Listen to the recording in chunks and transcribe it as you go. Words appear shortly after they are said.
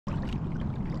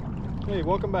Hey,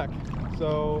 welcome back.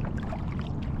 So,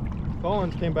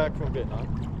 Collins came back from Vietnam.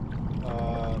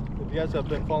 If you guys have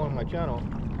been following my channel,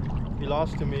 he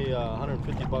lost to me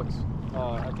 150 bucks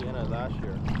at the end of last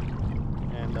year.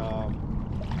 And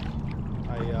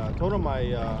I told him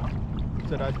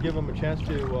said I'd give him a chance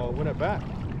to win it back.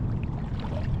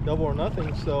 Double or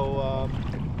nothing. So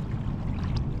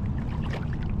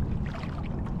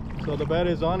the bet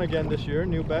is on again this year.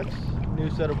 New bets, new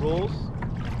set of rules.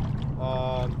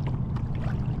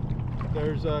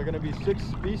 There's going to be 6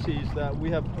 species that we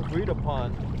have agreed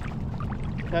upon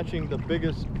catching the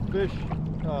biggest fish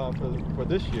for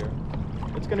this year.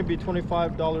 It's going to be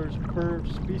 $25 per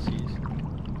species.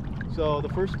 So the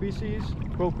first species,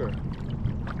 croaker.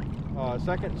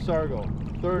 Second, sargo.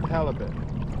 Third, halibut.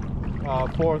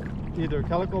 Fourth, either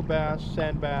calico bass,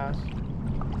 sand bass,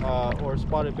 or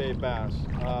spotted bay bass.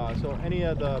 So any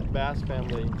of the bass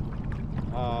family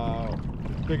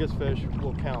biggest fish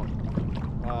will count.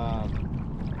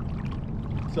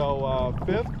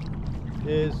 Fifth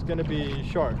is going to be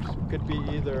sharks. Could be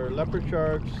either leopard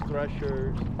sharks,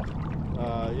 threshers,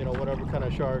 you know, whatever kind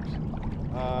of sharks.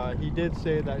 He did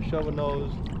say that shovel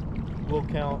nose will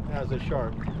count as a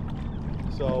shark,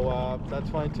 so that's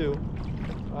fine too.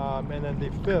 And then the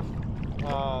 5th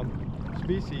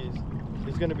species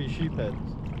is going to be sheepheads.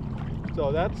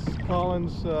 So that's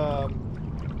Colin's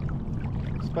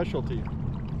specialty.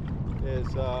 Is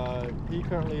he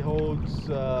currently holds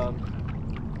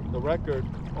the record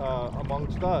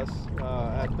amongst us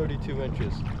at 32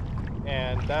 inches,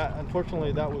 and that,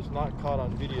 unfortunately, that was not caught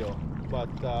on video, but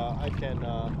I can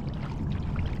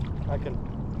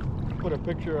put a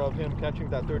picture of him catching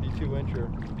that 32 incher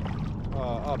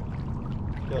up,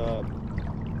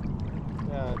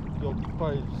 and you'll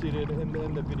probably see it in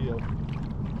the video.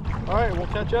 All right, we'll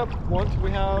catch up once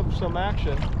we have some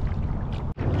action.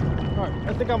 All right,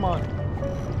 I think I'm on.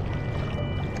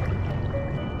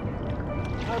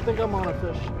 I think I'm on a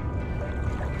fish.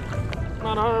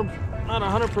 Not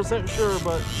 100% sure,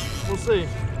 but we'll see.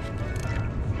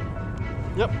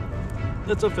 Yep,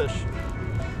 it's a fish.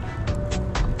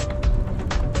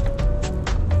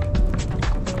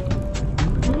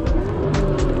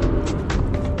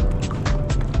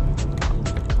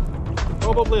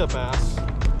 Probably a bass.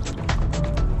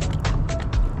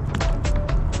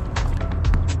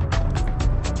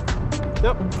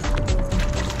 Yep,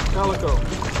 calico.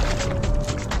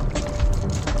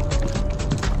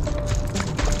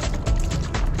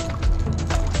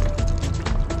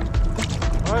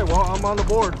 All right, well, I'm on the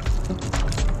board.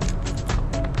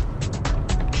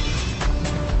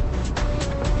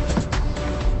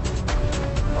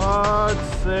 I'd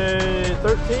say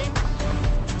 13.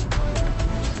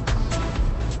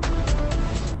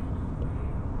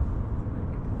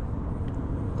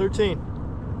 13.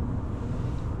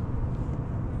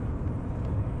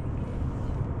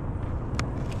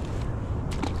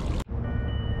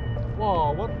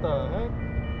 Whoa, what the heck?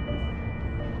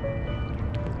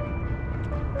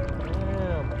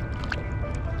 Damn.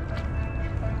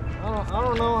 I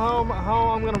don't know how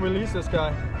I'm gonna release this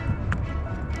guy.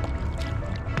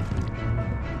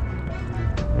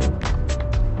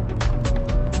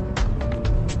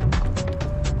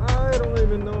 I don't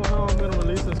even know how I'm gonna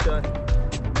release this guy.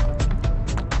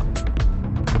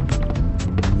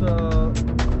 It's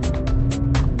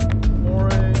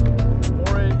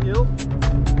Moray Eel.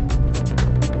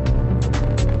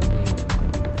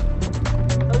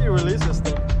 How do you release this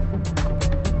thing? I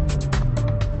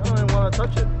don't even want to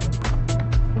touch it.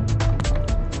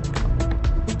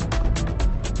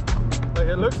 Like,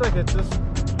 it looks like it's just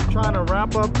trying to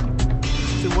wrap up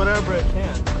to whatever it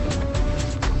can.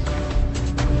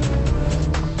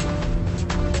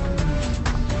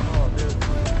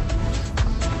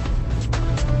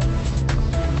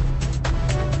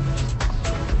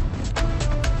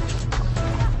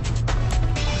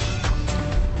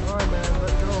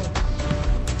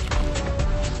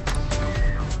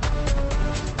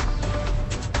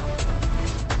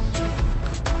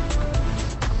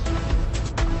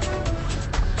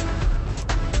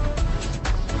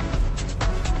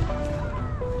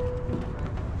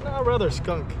 Rather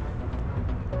skunk.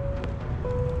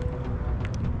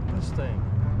 This thing.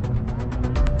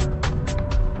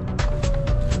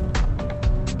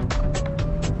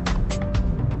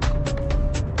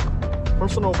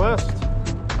 Personal best.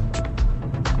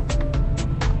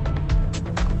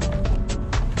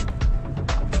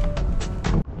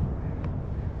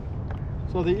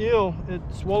 So the eel, it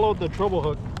swallowed the treble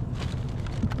hook.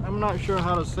 I'm not sure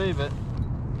how to save it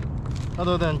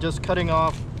other than just cutting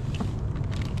off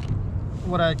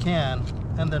what I can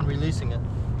and then releasing it.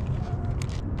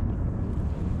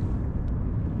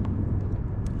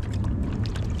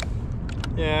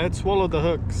 Yeah, it swallowed the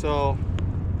hook, so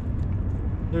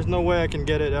there's no way I can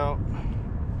get it out.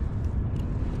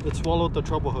 It swallowed the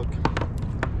treble hook.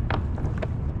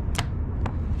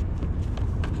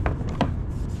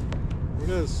 It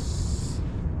is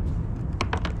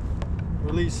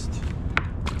released.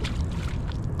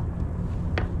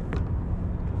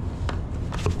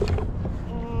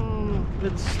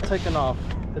 It's taken off.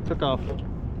 It took off.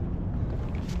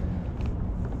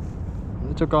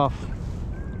 It took off.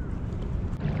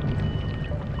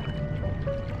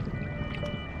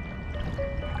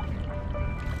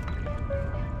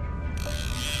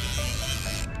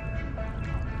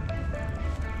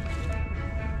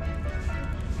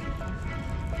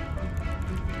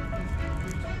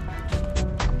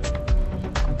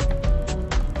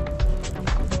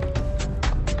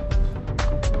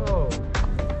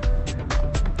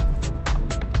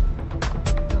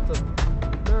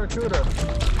 Baracuda.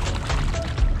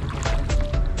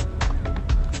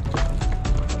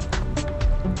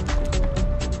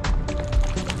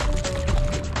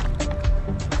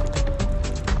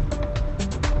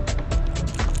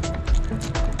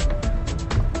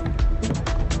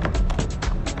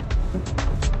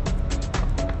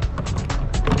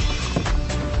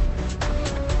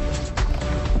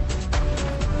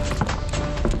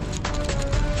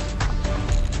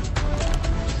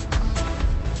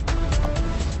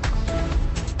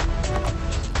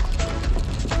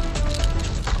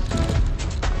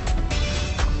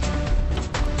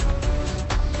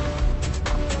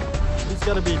 It's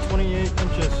got to be 28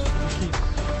 inches to keep.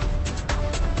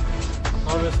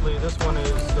 Obviously, this one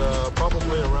is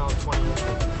probably around 20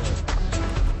 inches.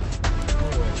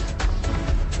 Anyway,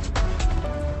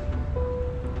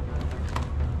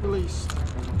 released.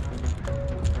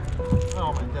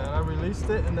 Oh my god, I released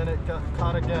it and then it got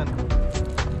caught again.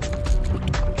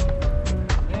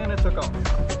 And it took off.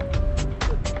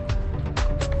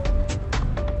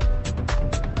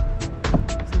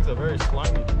 These things are very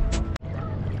slimy.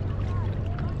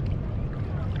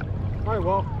 Alright,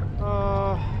 well,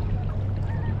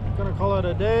 gonna call it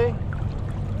a day.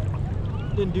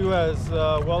 Didn't do as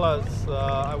well as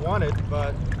I wanted,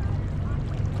 but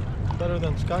better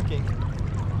than skunking.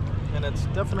 And it's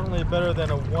definitely better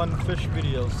than a one fish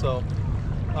video, so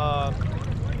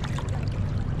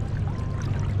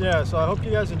yeah, so I hope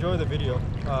you guys enjoy the video.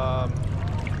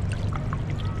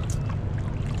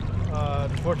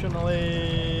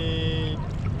 Unfortunately,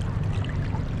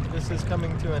 this is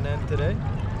coming to an end today.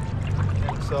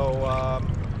 So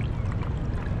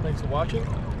thanks for watching.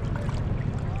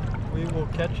 We will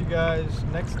catch you guys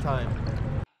next time.